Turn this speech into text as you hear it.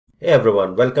Hey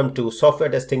everyone, welcome to Software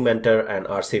Testing Mentor and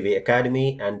RCV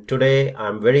Academy, and today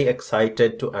I'm very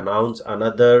excited to announce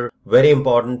another very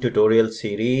important tutorial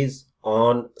series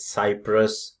on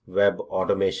Cypress web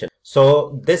automation.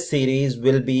 So this series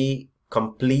will be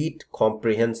complete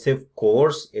comprehensive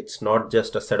course. It's not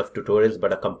just a set of tutorials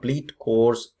but a complete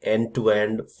course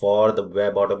end-to-end for the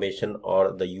web automation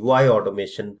or the UI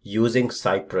automation using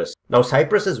Cypress. Now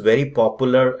Cypress is a very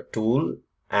popular tool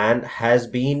and has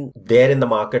been there in the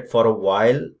market for a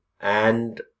while,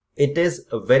 and it is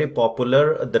very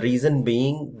popular. The reason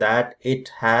being that it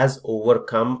has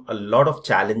overcome a lot of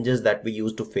challenges that we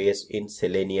used to face in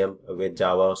Selenium with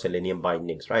Java, Selenium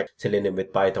bindings, right? Selenium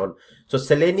with Python. So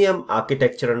Selenium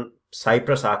architecture and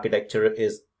Cypress architecture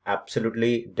is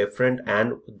absolutely different,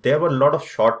 and there were a lot of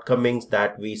shortcomings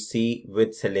that we see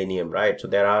with Selenium, right? So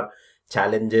there are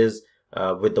challenges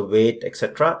with the weight,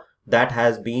 etc. that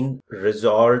has been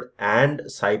resolved, and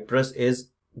Cypress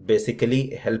is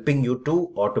basically helping you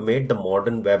to automate the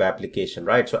modern web application,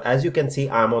 right? So as you can see,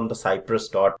 I'm on the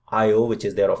cypress.io, which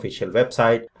is their official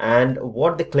website, and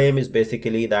what they claim is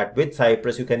basically that with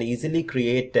Cypress you can easily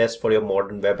create tests for your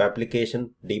modern web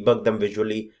application, debug them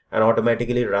visually, and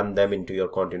automatically run them into your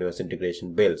continuous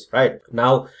integration builds, right?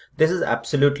 Now this is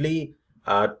absolutely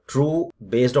true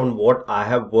based on what I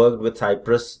have worked with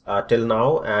Cypress till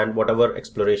now and whatever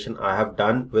exploration I have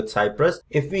done with Cypress.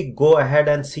 If we go ahead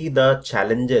and see the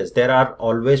challenges, there are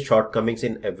always shortcomings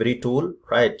in every tool,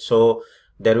 right? So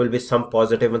there will be some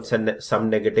positive and some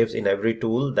negatives in every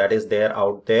tool that is there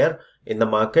out there in the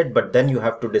market, but then you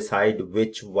have to decide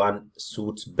which one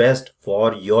suits best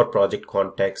for your project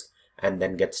context and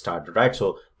then get started, right?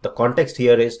 So the context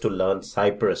here is to learn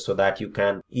Cypress so that you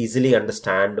can easily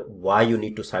understand why you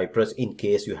need to Cypress in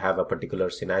case you have a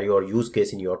particular scenario or use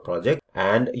case in your project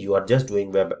and you are just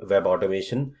doing web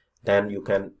automation. Then you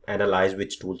can analyze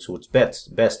which tool suits best.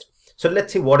 So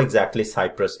let's see what exactly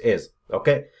Cypress is,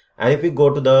 okay? And if we go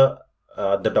to the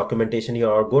documentation here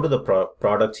or go to the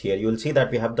products here, you will see that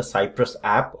we have the Cypress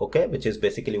app, okay, which is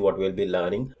basically what we'll be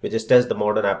learning, which is test the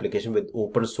modern application with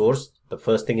open source. The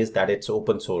first thing is that it's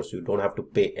open source. You don't have to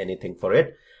pay anything for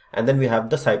it. And then we have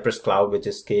the Cypress Cloud, which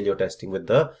is scale your testing with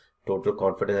the total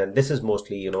confidence. And this is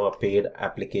mostly, you know, a paid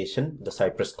application. The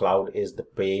Cypress Cloud is the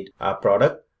paid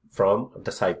product from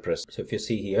the Cypress. So if you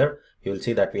see here, you will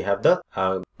see that we have the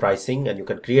pricing, and you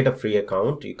can create a free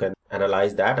account. You can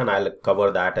analyze that, and I'll cover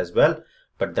that as well.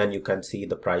 But then you can see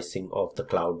the pricing of the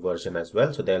cloud version as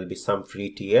well. So there will be some free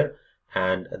tier,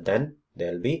 and then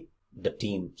there will be the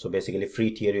team. So basically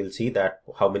free tier, you'll see that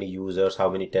how many users, how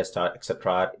many tests are,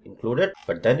 etc. are included,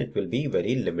 but then it will be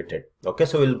very limited. Okay,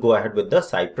 so we'll go ahead with the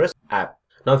Cypress app.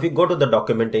 Now if you go to the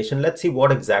documentation, let's see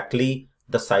what exactly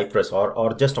the Cypress,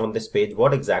 or just on this page,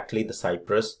 what exactly the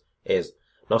Cypress is.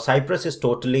 Now Cypress is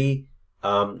totally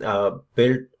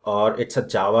built, or it's a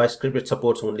JavaScript. It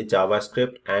supports only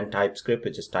JavaScript and TypeScript,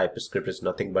 which is TypeScript is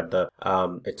nothing but the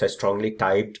it's a strongly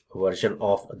typed version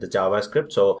of the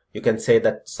JavaScript. So you can say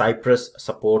that Cypress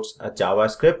supports a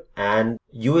JavaScript, and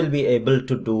you will be able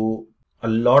to do a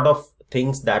lot of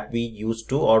things that we used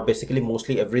to, or basically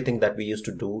mostly everything that we used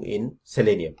to do in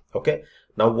Selenium. Okay,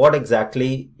 now what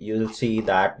exactly, you'll see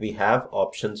that we have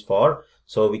options for,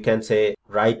 so we can say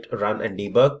write, run, and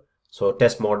debug. So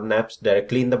test modern apps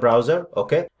directly in the browser,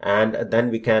 okay? And then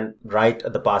we can write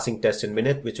the passing test in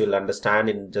minute, which we'll understand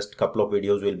in just a couple of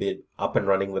videos. We'll be up and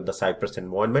running with the Cypress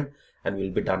environment, and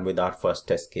we'll be done with our first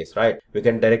test case, right? We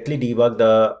can directly debug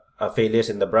the failures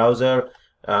in the browser.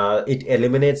 It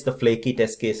eliminates the flaky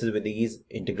test cases with ease,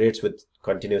 integrates with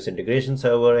continuous integration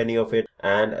server, any of it,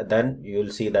 and then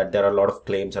you'll see that there are a lot of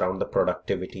claims around the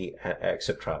productivity,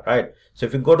 etc. right? So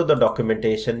if you go to the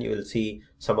documentation, you will see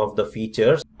some of the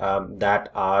features that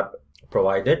are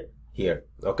provided here.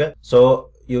 Okay, so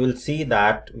you will see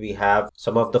that we have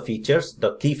some of the features,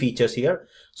 the key features here.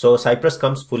 So Cypress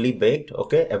comes fully baked,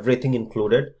 okay, everything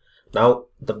included. Now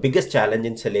the biggest challenge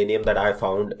in Selenium that I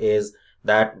found is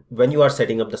that when you are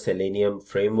setting up the Selenium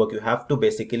framework, you have to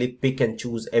basically pick and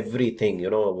choose everything, you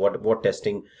know, what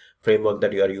testing framework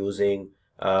that you are using,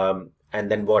 and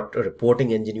then what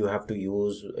reporting engine you have to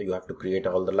use. You have to create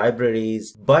all the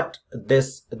libraries, but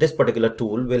this particular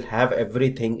tool will have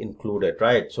everything included,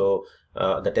 right? So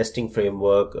the testing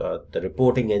framework, the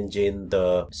reporting engine,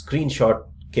 the screenshot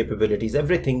capabilities,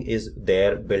 everything is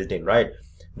there built in, right?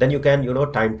 Then you can, you know,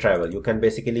 time travel. You can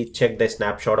basically check the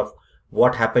snapshot of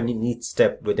what happened in each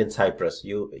step within Cypress.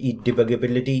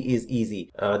 Debuggability is easy.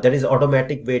 There is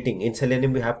automatic weighting. In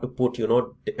Selenium, we have to put, you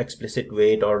know, explicit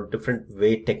weight or different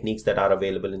weight techniques that are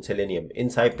available in Selenium. In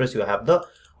Cypress, you have the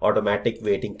automatic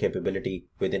weighting capability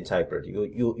within Cypress.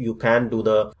 You can do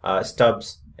the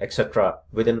stubs etc.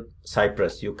 within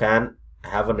Cypress. You can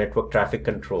have a network traffic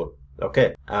control,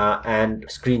 okay, and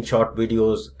screenshot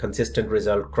videos, consistent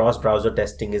result, cross-browser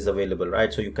testing is available,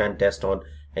 right? So you can test on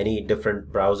any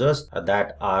different browsers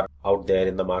that are out there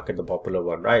in the market, the popular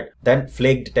one, right? Then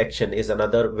flake detection is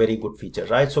another very good feature,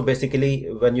 right? So basically,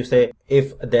 when you say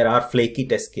if there are flaky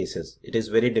test cases, it is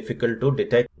very difficult to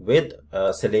detect with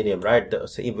Selenium, right?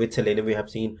 With Selenium, we have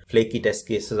seen flaky test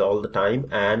cases all the time,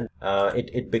 and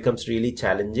it becomes really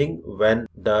challenging when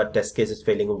the test case is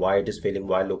failing, why it is failing,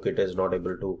 why locator is not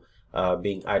able to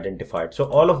being identified. So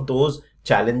all of those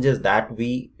challenges that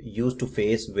we used to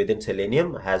face within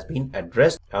Selenium has been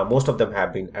addressed. Most of them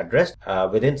have been addressed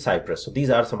within Cypress. So these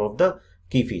are some of the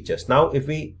key features. Now if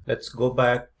let's go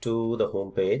back to the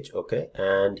home page, okay,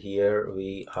 and here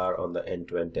we are on the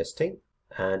end-to-end testing,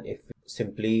 and if we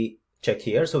simply check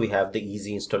here, so we have the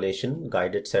easy installation,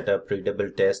 guided setup, readable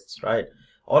tests, right?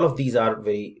 All of these are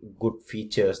very good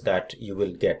features that you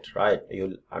will get, right?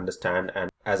 You'll understand, and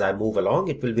as I move along,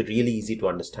 it will be really easy to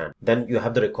understand. Then you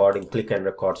have the recording, click and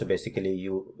record. So basically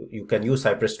you can use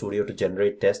Cypress Studio to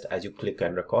generate tests as you click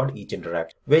and record each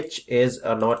interaction, which is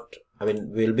not, I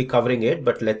mean, we'll be covering it,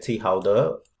 but let's see how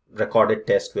the recorded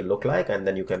test will look like, and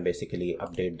then you can basically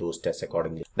update those tests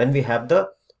accordingly. Then we have the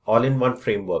all-in-one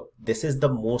framework. This is the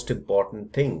most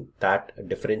important thing that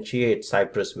differentiates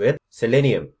Cypress with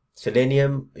Selenium.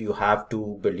 Selenium, you have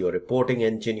to build your reporting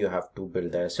engine, you have to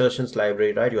build the assertions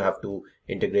library, right? You have to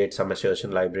integrate some assertion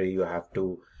library, you have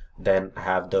to then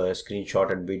have the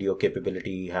screenshot and video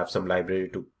capability, you have some library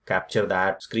to capture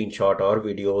that screenshot or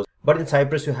videos. But in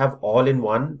Cypress, you have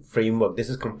all-in-one framework. This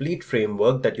is complete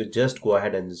framework that you just go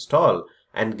ahead and install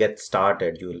and get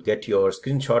started. You will get your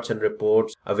screenshots and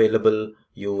reports available.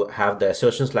 You have the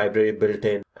assertions library built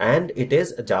in, and it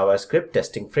is a JavaScript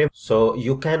testing framework. So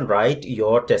you can write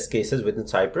your test cases within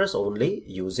Cypress only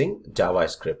using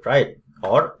JavaScript, right?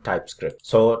 Or TypeScript.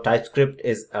 So TypeScript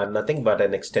is nothing but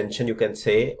an extension, you can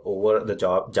say, over the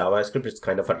JavaScript. It's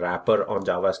kind of a wrapper on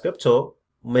JavaScript. So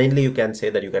mainly you can say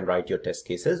that you can write your test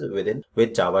cases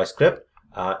with JavaScript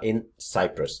in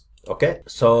Cypress. Okay,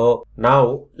 so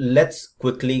now let's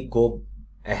quickly go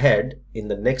ahead in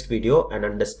the next video and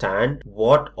understand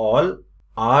what all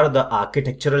are the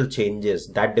architectural changes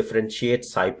that differentiate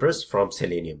Cypress from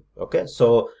Selenium. Okay,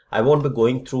 so I won't be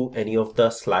going through any of the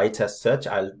slides as such.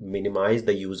 I'll minimize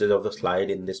the usage of the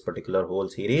slide in this particular whole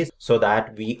series so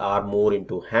that we are more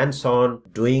into hands-on,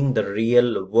 doing the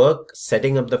real work,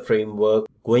 setting up the framework,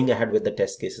 going ahead with the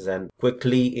test cases, and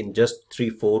quickly in just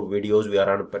 3-4 videos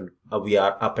we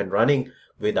are up and running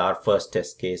with our first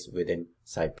test case within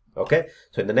Cypress. Okay,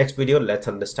 so in the next video, let's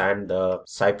understand the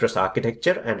Cypress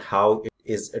architecture and how it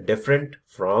is different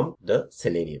from the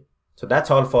Selenium. So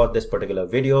that's all for this particular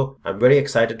video. I'm very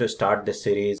excited to start this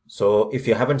series. So if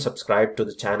you haven't subscribed to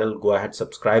the channel, go ahead,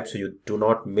 subscribe so you do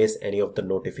not miss any of the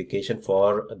notification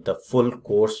for the full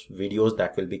course videos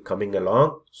that will be coming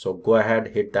along. So go ahead,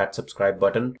 hit that subscribe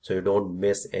button so you don't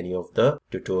miss any of the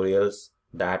tutorials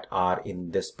that are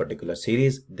in this particular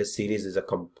series. This series is a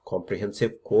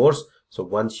comprehensive course. So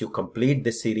once you complete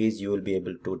this series, you will be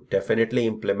able to definitely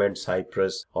implement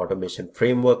Cypress automation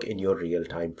framework in your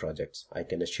real-time projects. I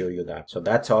can assure you that. So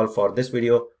that's all for this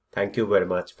video. Thank you very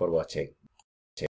much for watching.